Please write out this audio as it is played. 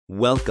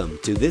Welcome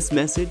to this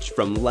message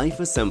from Life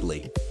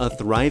Assembly, a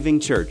thriving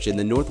church in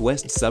the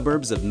northwest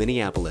suburbs of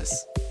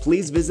Minneapolis.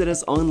 Please visit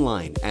us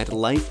online at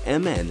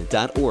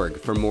lifemn.org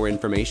for more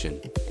information.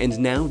 And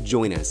now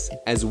join us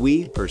as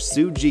we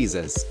pursue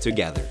Jesus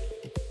together.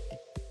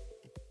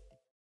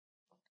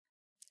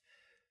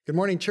 Good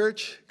morning,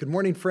 church. Good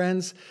morning,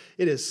 friends.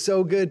 It is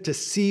so good to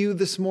see you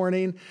this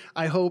morning.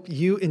 I hope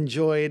you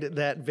enjoyed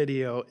that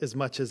video as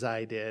much as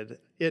I did.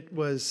 It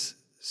was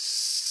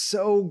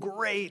so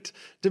great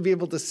to be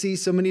able to see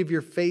so many of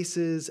your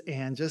faces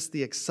and just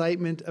the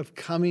excitement of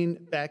coming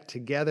back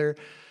together.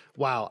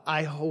 Wow,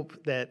 I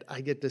hope that I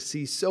get to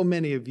see so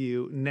many of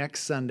you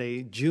next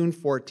Sunday, June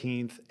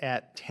 14th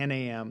at 10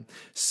 a.m.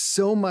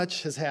 So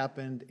much has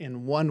happened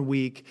in 1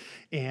 week,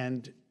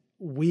 and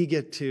we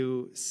get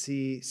to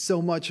see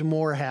so much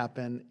more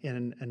happen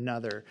in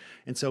another.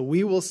 And so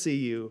we will see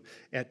you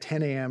at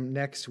 10 a.m.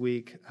 next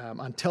week.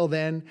 Until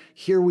then,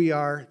 here we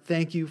are.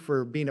 Thank you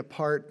for being a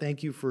part.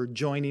 Thank you for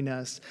joining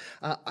us.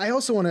 I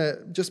also want to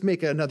just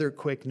make another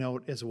quick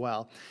note as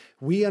well.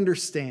 We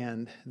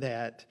understand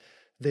that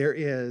there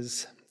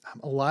is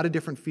a lot of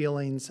different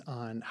feelings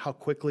on how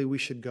quickly we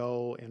should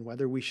go and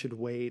whether we should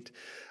wait,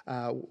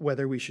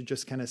 whether we should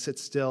just kind of sit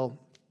still.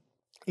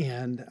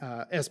 And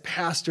as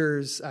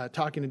pastors,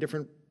 talking to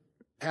different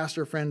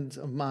pastor friends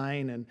of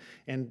mine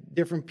and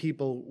different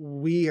people,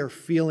 we are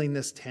feeling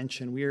this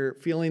tension. We are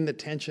feeling the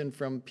tension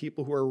from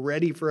people who are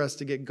ready for us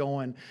to get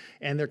going,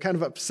 and they're kind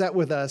of upset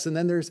with us. And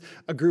then there's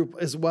a group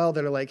as well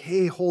that are like,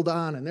 hey, hold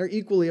on, and they're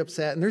equally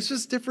upset. And there's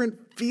just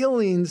different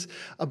feelings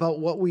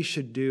about what we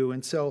should do.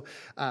 And so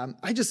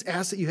I just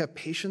ask that you have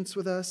patience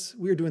with us.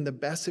 We are doing the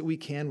best that we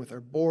can with our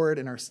board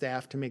and our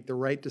staff to make the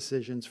right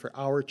decisions for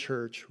our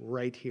church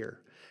right here.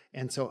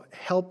 And so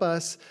help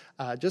us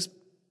just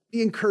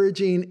be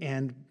encouraging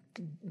and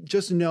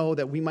just know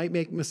that we might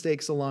make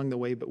mistakes along the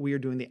way, but we are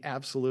doing the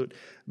absolute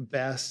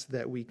best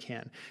that we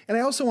can. And I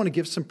also want to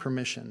give some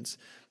permissions.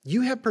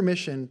 You have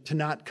permission to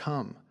not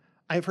come.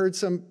 I've heard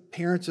some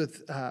parents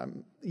with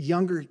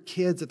younger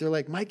kids that they're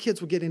like, my kids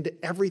will get into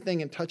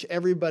everything and touch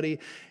everybody.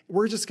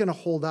 We're just going to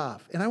hold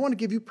off. And I want to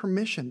give you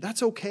permission.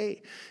 That's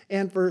okay.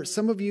 And for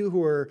some of you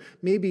who are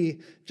maybe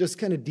just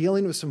kind of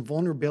dealing with some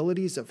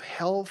vulnerabilities of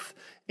health,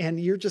 and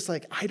you're just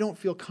like, I don't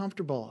feel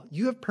comfortable,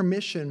 you have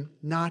permission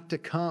not to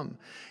come.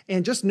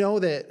 And just know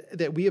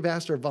that we have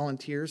asked our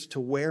volunteers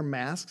to wear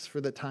masks for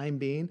the time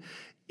being.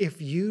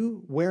 If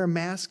you wear a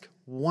mask,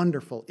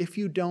 wonderful. If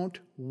you don't,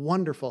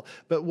 wonderful.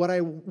 But what I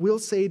will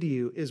say to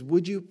you is,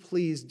 would you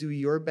please do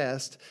your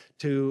best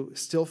to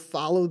still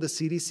follow the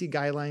CDC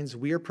guidelines?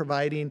 We are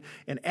providing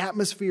an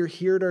atmosphere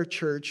here at our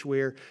church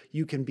where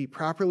you can be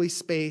properly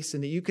spaced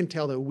and that you can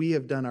tell that we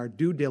have done our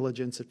due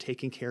diligence of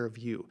taking care of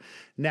you.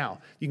 Now,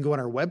 you can go on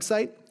our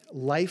website,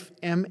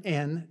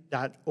 lifemn.org,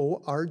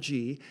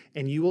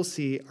 and you will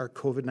see our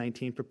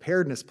COVID-19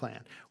 preparedness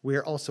plan. We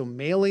are also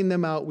mailing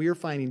them out. We are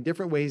finding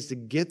different ways to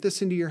get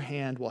this into your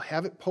hand. We'll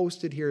have it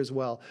posted here as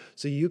well,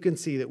 so you can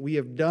see that we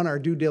have done our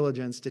due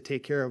diligence to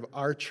take care of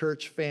our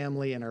church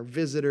family and our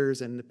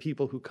visitors and the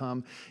people who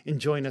come and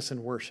join us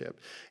in worship.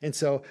 And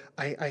so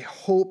I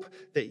hope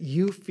that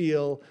you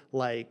feel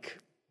like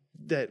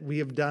that we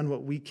have done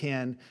what we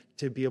can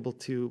to be able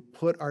to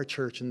put our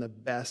church in the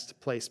best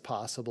place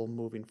possible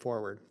moving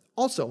forward.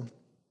 Also,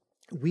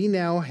 we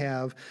now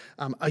have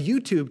a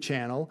YouTube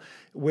channel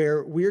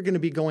where we're going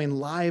to be going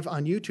live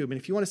on YouTube. And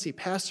if you want to see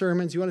past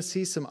sermons, you want to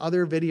see some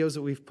other videos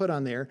that we've put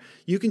on there,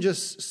 you can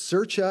just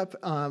search up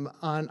on,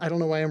 I don't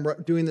know why I'm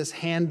doing this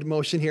hand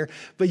motion here,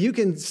 but you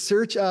can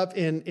search up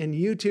in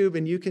YouTube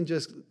and you can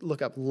just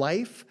look up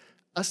Life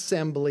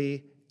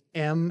Assembly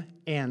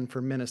MN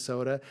for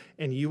Minnesota,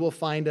 and you will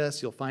find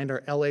us. You'll find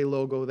our LA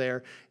logo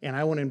there, and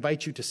I want to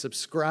invite you to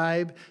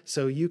subscribe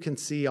so you can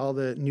see all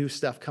the new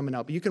stuff coming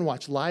out. But you can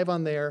watch live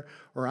on there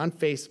or on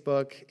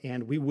Facebook,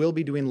 and we will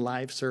be doing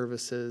live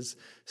services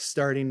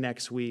starting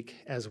next week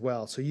as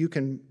well, so you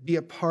can be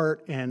a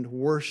part and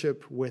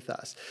worship with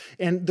us.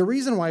 And the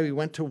reason why we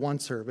went to one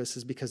service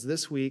is because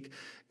this week,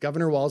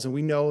 Governor Walz, and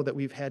we know that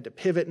we've had to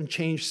pivot and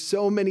change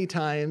so many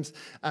times,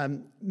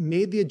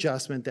 made the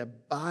adjustment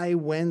that by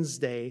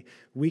Wednesday,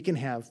 we can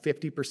have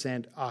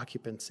 50%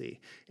 occupancy.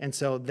 And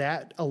so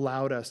that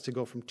allowed us to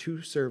go from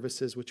 2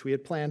 services, which we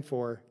had planned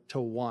for, to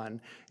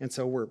 1. And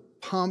so we're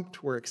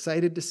pumped, we're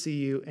excited to see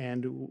you,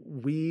 and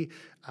we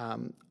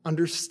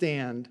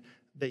understand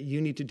that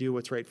you need to do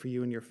what's right for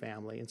you and your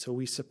family. And so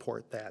we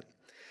support that.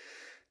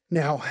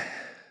 Now,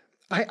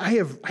 I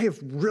have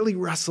really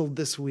wrestled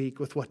this week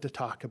with what to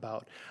talk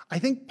about. I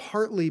think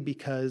partly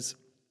because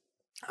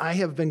I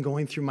have been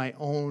going through my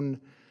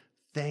own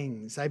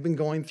things. I've been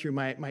going through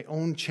my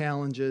own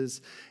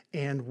challenges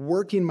and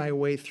working my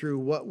way through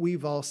what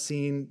we've all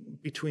seen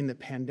between the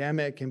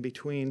pandemic and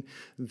between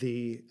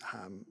the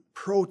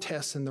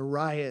protests and the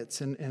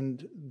riots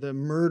and the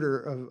murder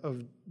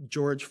of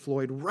George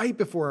Floyd right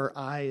before our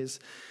eyes.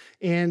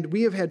 And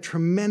we have had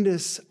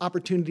tremendous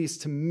opportunities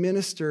to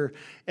minister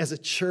as a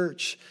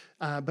church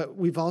but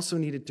we've also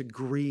needed to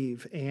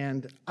grieve.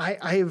 And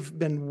I have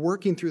been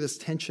working through this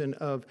tension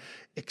of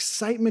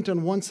excitement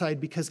on one side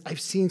because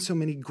I've seen so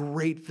many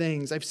great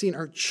things. I've seen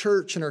our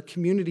church and our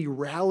community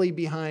rally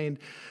behind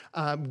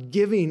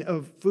giving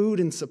of food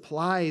and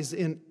supplies.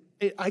 And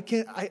I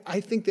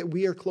think that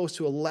we are close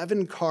to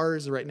 11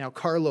 cars right now,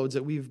 carloads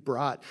that we've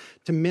brought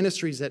to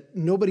ministries that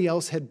nobody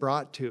else had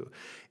brought to.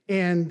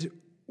 And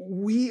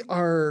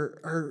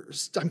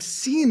I'm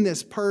seeing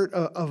this part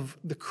of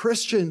the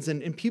Christians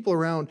and people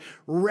around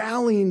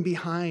rallying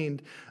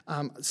behind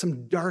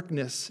some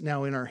darkness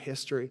now in our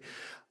history.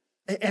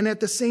 And at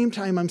the same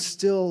time, I'm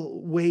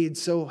still weighed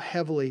so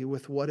heavily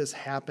with what has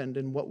happened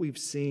and what we've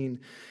seen.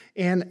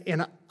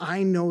 And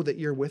I know that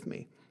you're with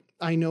me.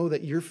 I know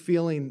that you're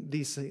feeling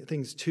these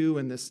things too,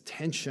 and this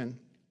tension.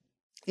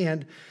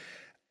 And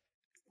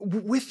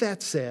with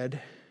that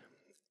said,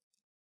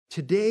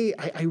 today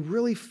I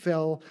really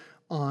fell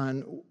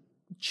on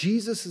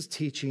Jesus'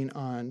 teaching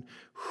on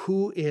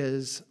who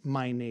is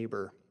my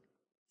neighbor.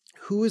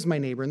 Who is my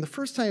neighbor? And the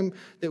first time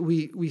that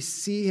we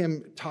see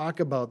him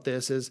talk about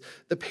this is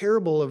the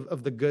parable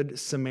of the Good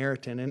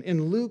Samaritan. And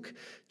in Luke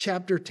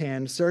chapter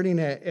 10, starting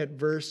at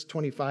verse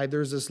 25,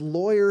 there's this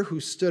lawyer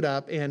who stood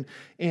up and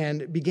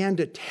began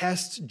to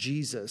test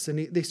Jesus.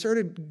 And they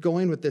started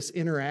going with this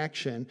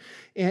interaction.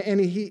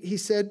 And he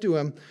said to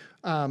him,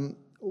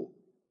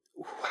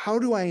 how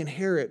do I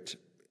inherit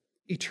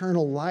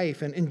eternal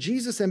life? And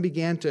Jesus then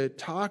began to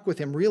talk with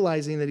him,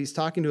 realizing that he's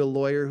talking to a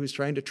lawyer who's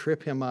trying to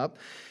trip him up.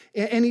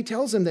 And he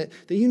tells him that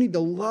you need to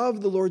love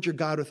the Lord your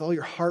God with all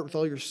your heart, with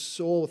all your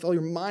soul, with all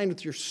your mind,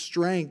 with your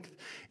strength.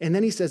 And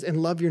then he says,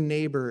 and love your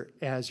neighbor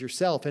as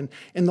yourself. And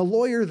the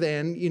lawyer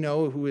then,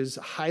 who is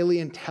highly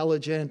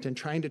intelligent and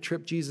trying to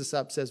trip Jesus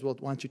up, says, well,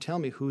 why don't you tell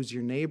me who's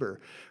your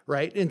neighbor,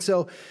 right? And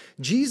so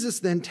Jesus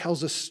then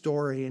tells a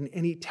story,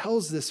 and he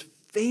tells this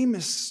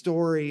famous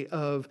story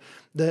of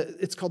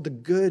it's called the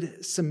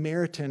Good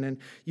Samaritan. And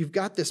you've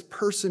got this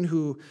person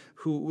who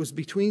was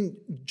between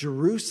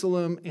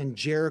Jerusalem and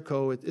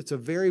Jericho. It's a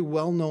very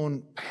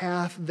well-known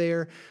path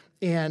there.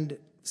 And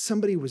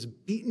somebody was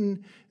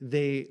beaten.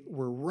 They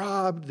were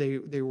robbed.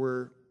 They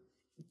were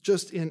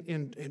just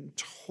in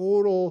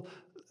total,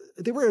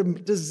 they were a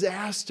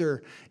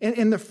disaster.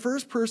 And the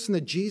first person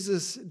that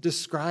Jesus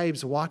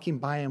describes walking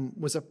by him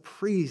was a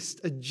priest,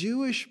 a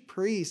Jewish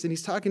priest. And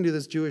he's talking to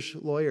this Jewish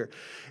lawyer.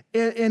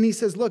 And he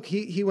says, look,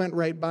 he went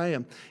right by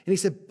him. And he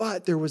said,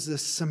 but there was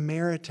this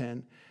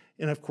Samaritan.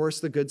 And of course,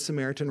 the Good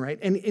Samaritan, right?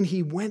 And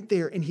he went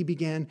there and he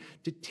began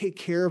to take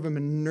care of him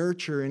and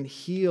nurture and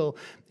heal.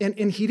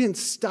 And he didn't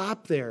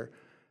stop there.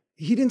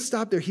 He didn't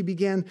stop there. He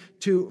began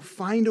to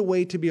find a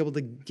way to be able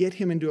to get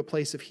him into a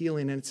place of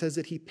healing. And it says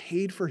that he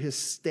paid for his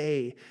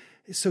stay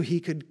so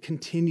he could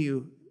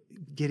continue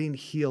getting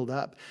healed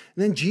up.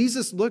 And then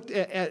Jesus looked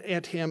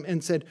at him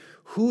and said,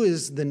 who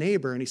is the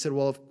neighbor? And he said,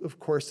 well, of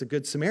course, the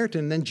Good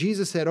Samaritan. And then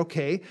Jesus said,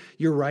 okay,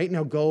 you're right.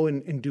 Now go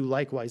and do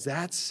likewise.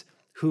 That's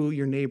who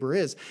your neighbor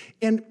is.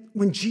 And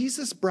when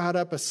Jesus brought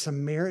up a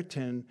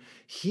Samaritan,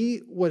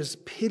 he was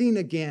pitting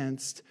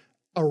against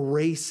a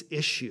race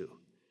issue.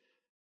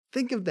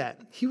 Think of that.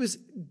 He was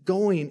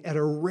going at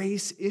a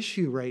race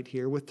issue right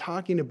here with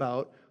talking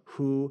about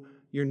who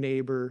your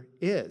neighbor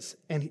is.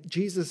 And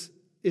Jesus,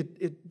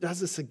 it does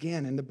this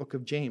again in the book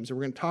of James, and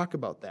we're going to talk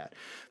about that.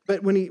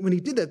 But when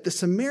he did that, the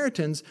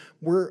Samaritans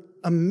were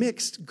a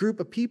mixed group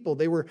of people.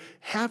 They were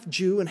half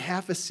Jew and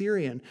half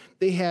Assyrian.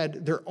 They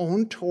had their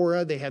own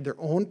Torah. They had their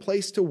own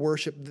place to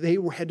worship. They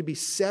had to be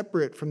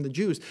separate from the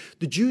Jews.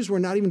 The Jews were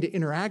not even to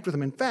interact with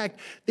them. In fact,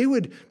 they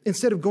would,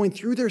 instead of going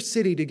through their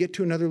city to get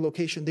to another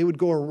location, they would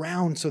go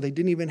around so they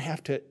didn't even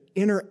have to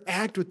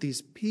interact with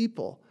these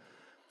people.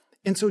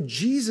 And so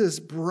Jesus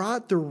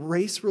brought the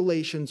race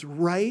relations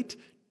right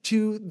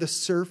to the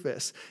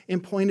surface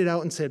and pointed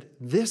out and said,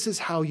 this is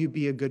how you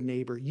be a good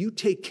neighbor. You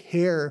take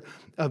care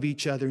of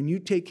each other and you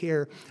take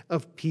care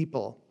of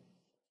people.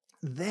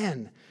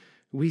 Then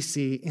we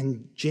see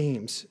in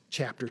James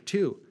chapter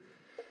 2.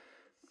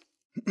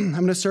 I'm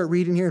going to start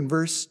reading here in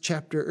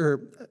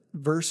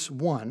verse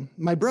 1.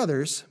 My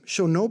brothers,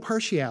 show no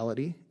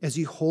partiality as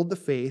you hold the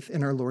faith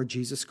in our Lord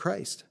Jesus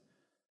Christ,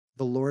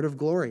 the Lord of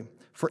glory.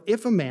 For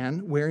if a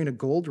man wearing a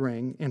gold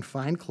ring and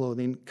fine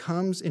clothing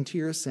comes into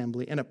your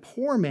assembly, and a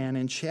poor man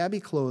in shabby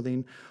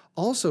clothing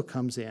also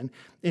comes in,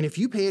 and if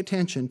you pay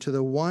attention to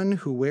the one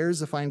who wears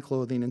the fine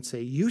clothing and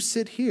say, you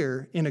sit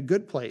here in a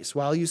good place,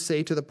 while you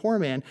say to the poor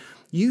man,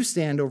 you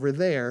stand over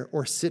there,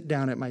 or sit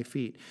down at my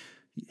feet,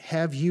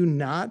 have you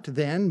not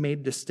then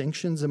made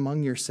distinctions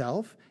among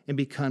yourself and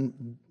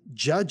become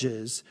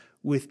judges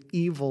with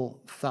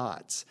evil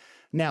thoughts?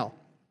 Now,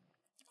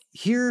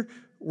 here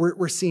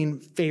we're seeing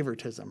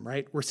favoritism,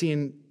 right? We're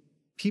seeing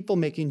people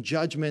making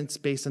judgments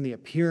based on the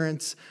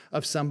appearance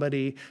of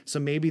somebody. So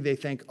maybe they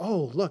think,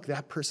 oh, look,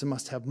 that person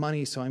must have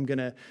money, so I'm going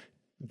to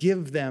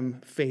give them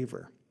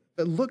favor.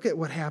 But look at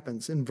what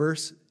happens in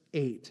verse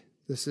 8.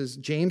 This is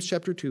James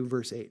chapter 2,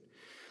 verse 8.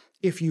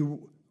 If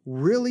you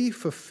really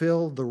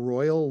fulfill the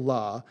royal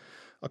law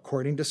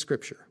according to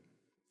Scripture,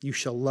 you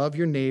shall love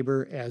your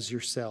neighbor as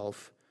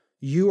yourself,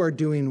 you are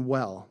doing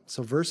well.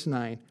 So verse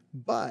 9,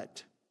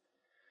 but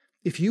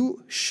if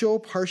you show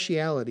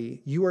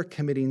partiality, you are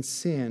committing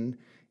sin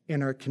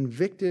and are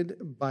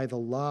convicted by the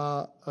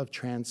law of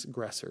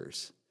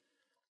transgressors.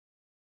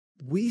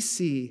 We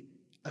see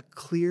a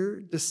clear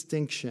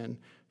distinction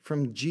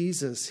from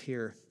Jesus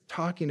here,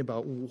 talking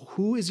about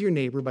who is your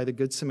neighbor by the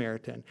Good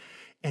Samaritan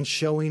and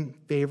showing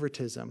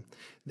favoritism.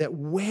 That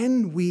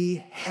when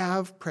we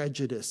have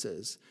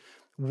prejudices,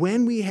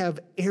 when we have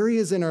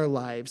areas in our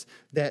lives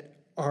that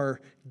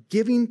are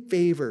giving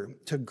favor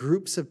to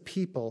groups of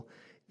people,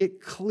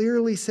 it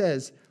clearly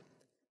says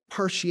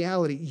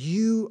partiality.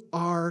 You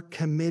are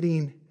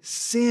committing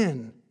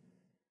sin.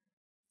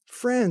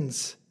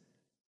 Friends,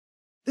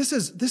 this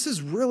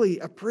is really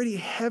a pretty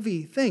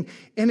heavy thing.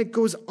 And it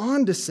goes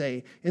on to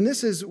say, and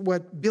this is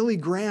what Billy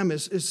Graham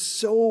is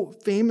so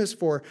famous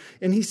for,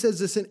 and he says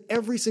this in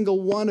every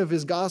single one of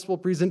his gospel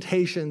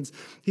presentations.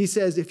 He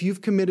says, if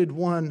you've committed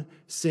one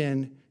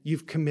sin,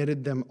 you've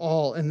committed them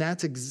all. And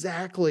that's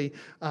exactly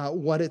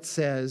what it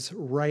says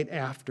right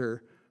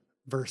after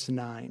verse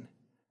 9.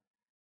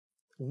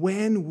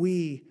 When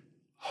we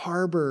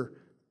harbor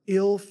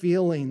ill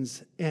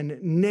feelings and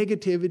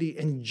negativity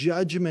and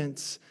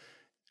judgments,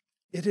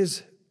 it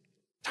is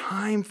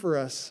time for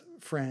us,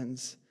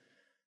 friends,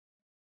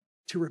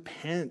 to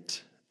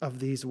repent of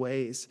these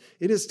ways.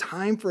 It is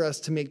time for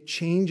us to make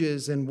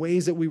changes in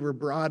ways that we were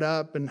brought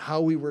up and how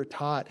we were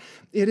taught.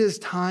 It is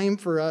time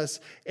for us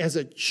as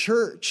a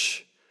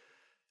church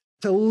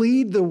to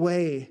lead the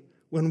way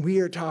when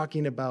we are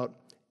talking about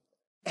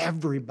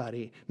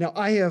everybody. Now,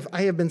 I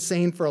have been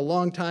saying for a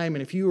long time,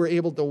 and if you were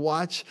able to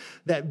watch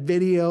that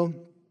video,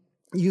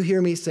 you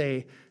hear me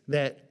say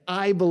that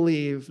I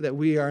believe that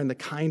we are in the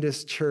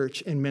kindest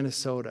church in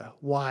Minnesota.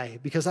 Why?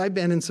 Because I've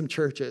been in some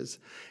churches,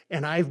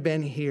 and I've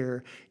been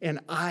here, and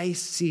I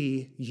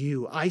see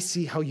you. I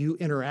see how you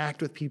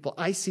interact with people.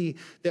 I see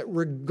that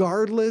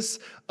regardless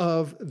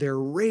of their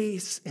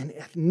race and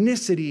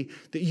ethnicity,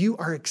 that you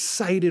are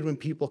excited when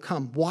people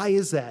come. Why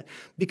is that?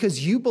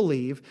 Because you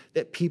believe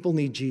that people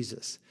need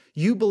Jesus.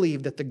 You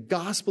believe that the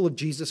gospel of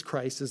Jesus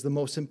Christ is the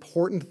most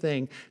important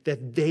thing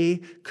that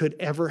they could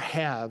ever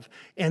have.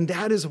 And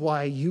that is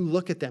why you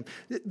look at them.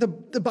 The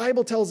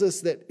Bible tells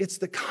us that it's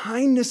the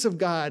kindness of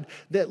God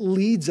that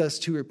leads us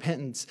to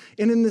repentance.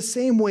 And in the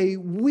same way,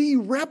 we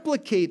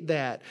replicate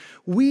that.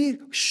 We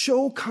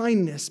show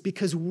kindness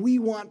because we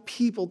want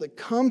people to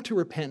come to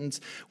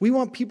repentance. We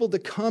want people to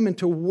come and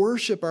to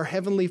worship our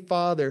Heavenly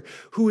Father,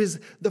 who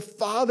is the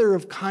Father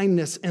of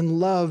kindness and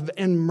love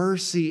and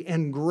mercy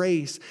and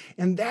grace.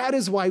 And that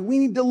is why we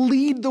need to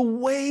lead the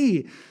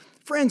way.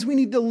 Friends, we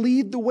need to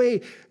lead the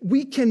way.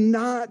 We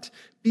cannot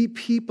be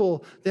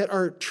people that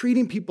are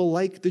treating people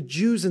like the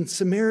Jews and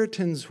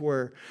Samaritans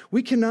were.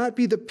 We cannot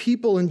be the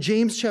people in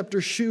James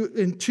chapter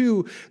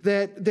 2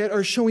 that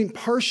are showing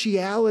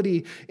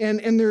partiality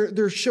and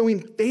they're showing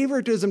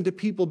favoritism to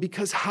people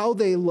because how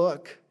they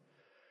look.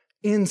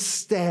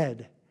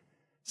 Instead,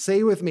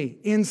 say with me,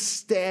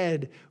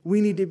 instead,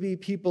 we need to be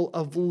people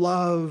of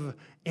love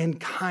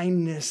and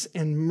kindness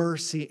and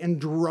mercy and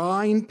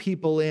drawing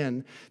people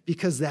in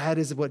because that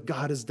is what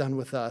God has done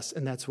with us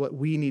and that's what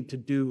we need to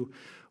do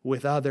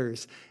with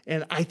others.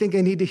 And I think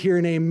I need to hear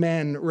an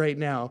amen right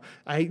now.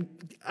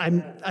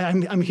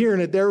 I'm hearing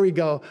it. There we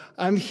go.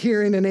 I'm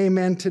hearing an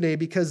amen today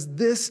because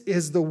this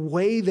is the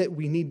way that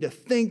we need to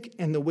think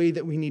and the way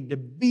that we need to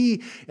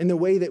be and the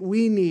way that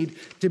we need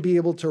to be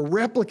able to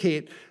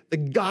replicate the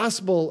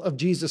gospel of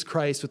Jesus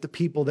Christ with the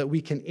people that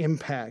we can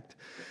impact.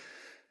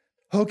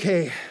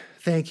 Okay,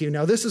 thank you.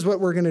 Now, this is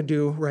what we're going to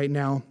do right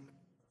now.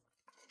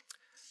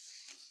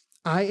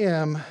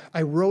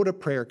 I wrote a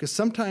prayer because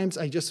sometimes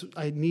I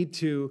need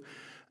to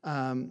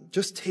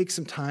just take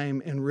some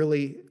time and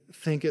really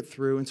think it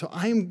through. And so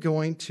I'm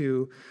going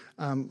to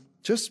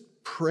just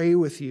pray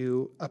with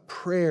you a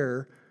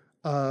prayer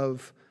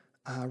of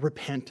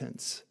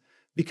repentance.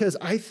 Because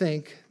I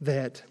think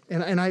that,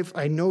 and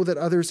I know that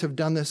others have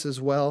done this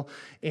as well.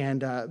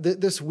 And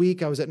this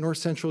week I was at North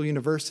Central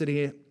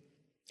University,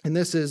 and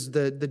this is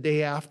the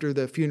day after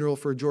the funeral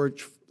for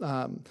George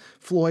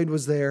Floyd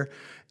was there.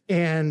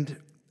 And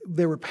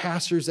there were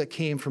pastors that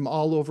came from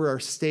all over our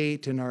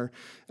state, and our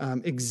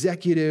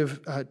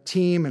executive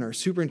team and our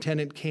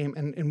superintendent came,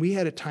 and we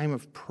had a time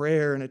of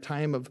prayer and a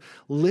time of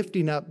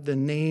lifting up the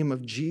name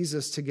of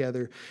Jesus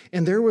together.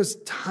 And there was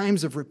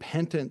times of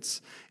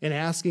repentance and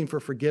asking for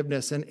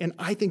forgiveness. And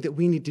I think that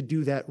we need to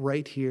do that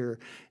right here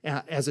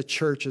as a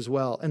church as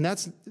well. And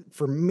that's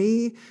for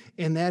me,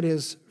 and that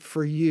is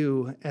for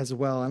you as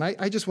well. And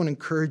I just want to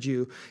encourage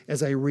you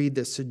as I read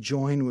this to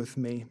join with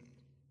me.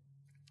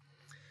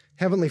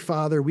 Heavenly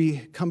Father, we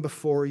come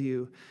before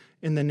you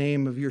in the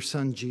name of your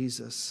Son,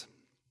 Jesus.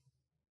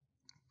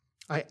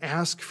 I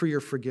ask for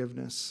your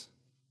forgiveness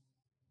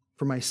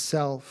for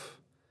myself,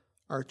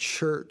 our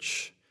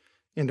church,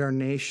 and our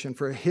nation,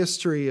 for a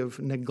history of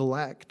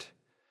neglect,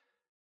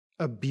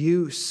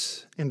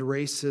 abuse, and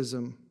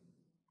racism.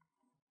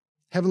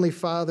 Heavenly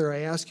Father, I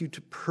ask you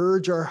to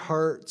purge our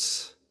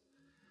hearts.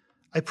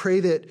 I pray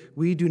that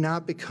we do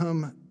not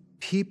become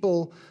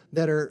people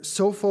that are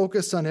so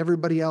focused on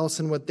everybody else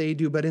and what they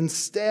do, but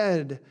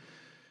instead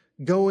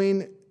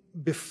going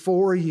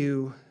before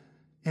you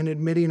and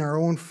admitting our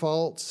own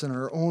faults and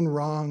our own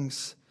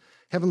wrongs.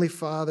 Heavenly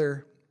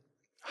Father,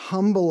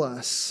 humble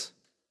us.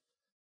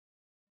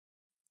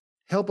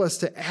 Help us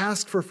to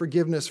ask for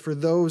forgiveness for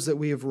those that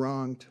we have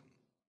wronged.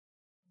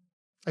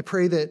 I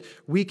pray that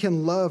we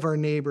can love our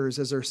neighbors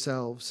as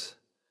ourselves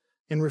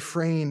and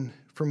refrain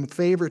from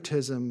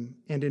favoritism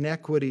and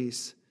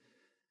inequities.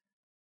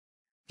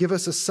 Give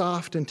us a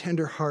soft and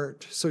tender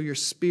heart so your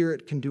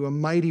Spirit can do a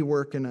mighty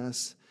work in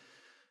us,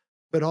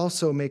 but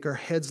also make our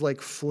heads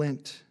like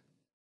flint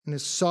and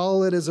as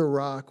solid as a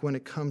rock when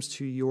it comes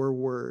to your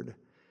word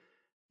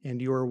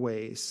and your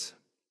ways.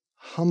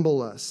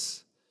 Humble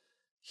us.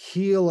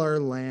 Heal our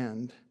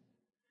land.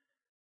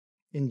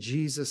 In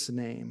Jesus'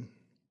 name,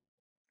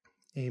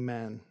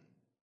 amen.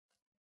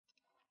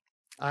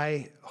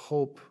 I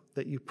hope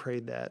that you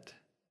prayed that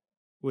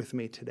with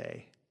me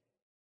today.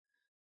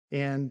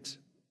 And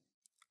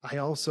I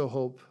also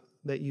hope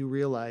that you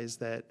realize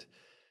that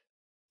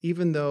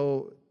even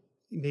though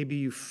maybe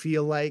you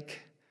feel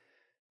like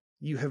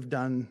you have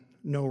done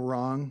no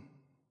wrong,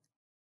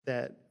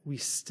 that we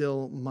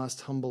still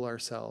must humble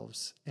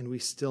ourselves and we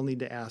still need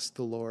to ask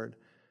the Lord,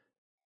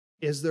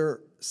 is there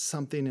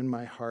something in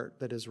my heart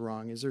that is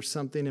wrong? Is there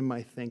something in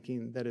my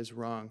thinking that is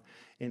wrong?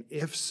 And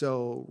if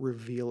so,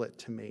 reveal it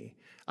to me.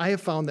 I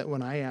have found that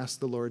when I ask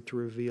the Lord to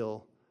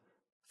reveal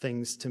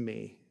things to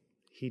me,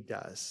 He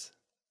does.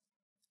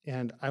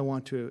 And I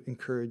want to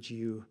encourage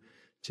you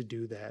to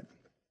do that.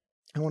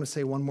 I want to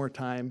say one more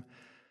time,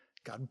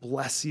 God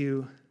bless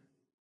you.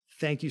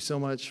 Thank you so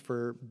much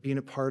for being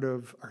a part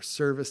of our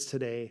service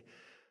today.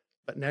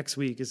 But next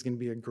week is going to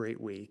be a great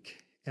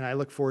week. And I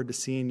look forward to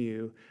seeing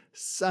you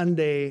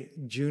Sunday,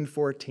 June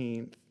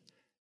 14th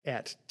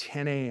at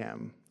 10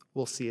 a.m.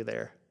 We'll see you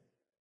there.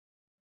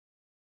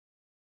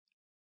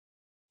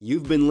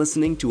 You've been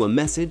listening to a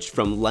message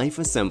from Life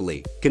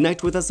Assembly.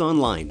 Connect with us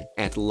online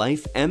at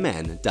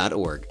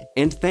lifemn.org.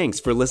 And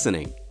thanks for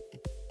listening.